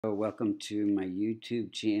Welcome to my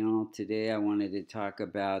YouTube channel. Today I wanted to talk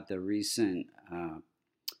about the recent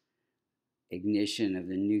ignition of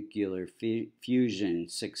the nuclear fusion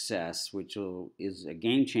success, which is a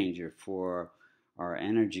game changer for our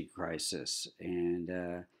energy crisis. And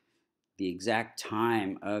the exact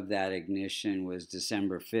time of that ignition was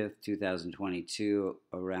December 5th, 2022,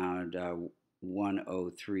 around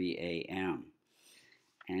 1:03 a.m.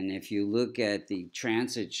 And if you look at the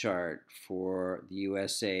transit chart for the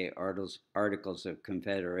USA Articles of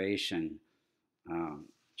Confederation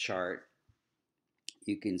chart,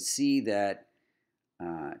 you can see that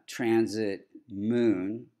transit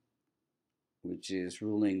moon, which is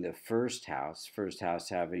ruling the first house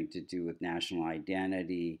having to do with national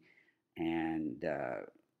identity and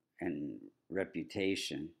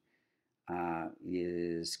reputation,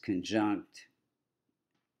 is conjunct.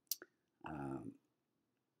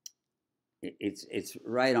 It's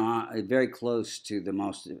right on, very close to the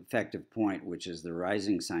most effective point, which is the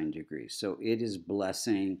rising sign degree. So it is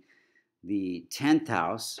blessing the 10th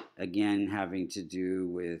house, again having to do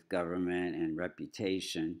with government and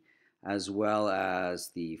reputation, as well as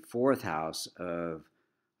the 4th house of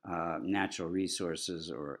natural resources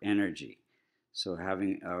or energy. So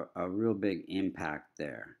having a real big impact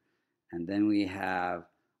there. And then we have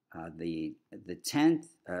the 10th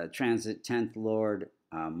transit 10th Lord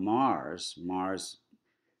Mars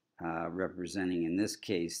representing in this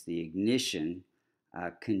case the ignition,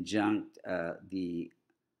 conjunct the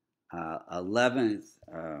 11th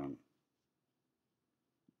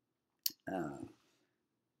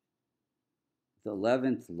the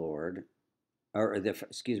 11th Lord, or the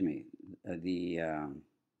excuse me,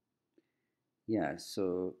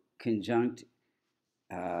 so conjunct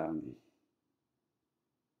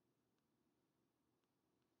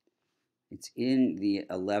it's in the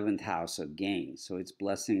 11th house of gains. So it's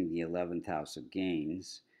blessing the 11th house of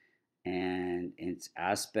gains, and it's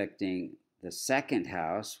aspecting the 2nd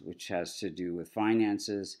house, which has to do with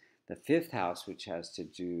finances, the 5th house, which has to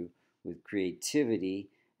do with creativity,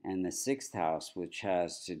 and the 6th house, which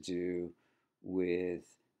has to do with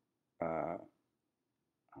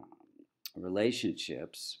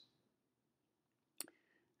relationships.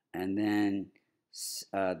 And then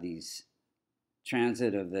these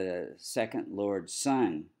transit of the 2nd Lord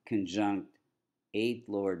Sun conjunct 8th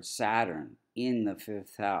Lord Saturn in the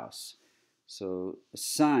 5th house. So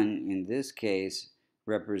Sun in this case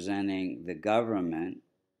representing the government,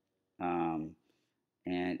 and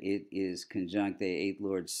it is conjunct the 8th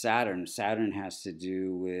Lord Saturn. Saturn has to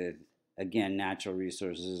do with, again, natural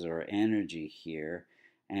resources or energy here,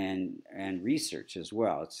 and research as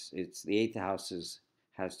well. It's the 8th house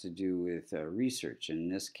has to do with research. In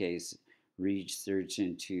this case, research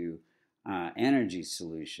into energy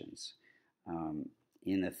solutions.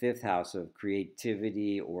 In the 5th house of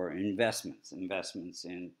creativity or investments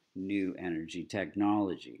in new energy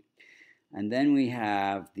technology. And then we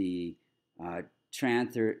have the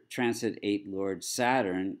transit 8th Lord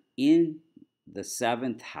Saturn in the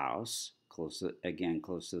 7th house, close to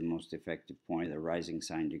the most effective point, the rising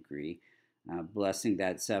sign degree, blessing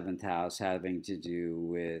that 7th house having to do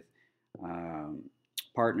with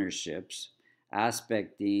partnerships,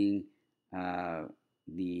 aspecting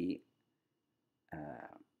the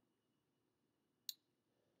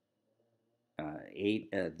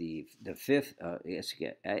 5th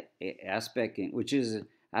aspecting, which is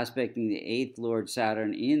aspecting the 8th Lord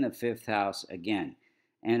Saturn in the 5th house, again,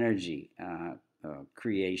 energy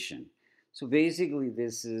creation. So basically,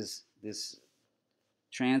 this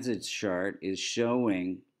transit chart is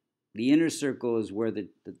showing the inner circle is where the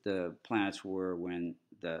planets were when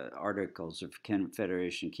the Articles of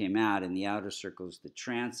Confederation came out, and the outer circle is the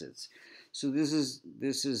transits. So this is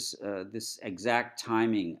this exact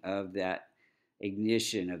timing of that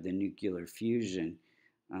ignition of the nuclear fusion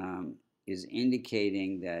is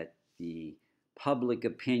indicating that the public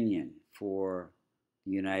opinion for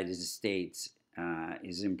the United States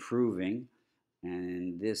is improving,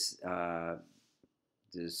 and this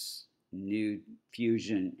new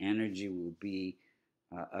fusion energy will be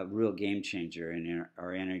a real game changer in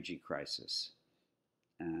our energy crisis.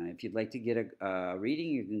 If you'd like to get a reading,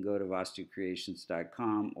 you can go to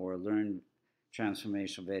vastucreations.com, or learn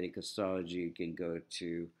transformational Vedic astrology. You can go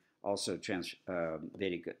to also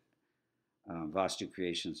Vedic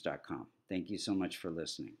vastucreations.com. Thank you so much for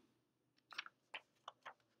listening.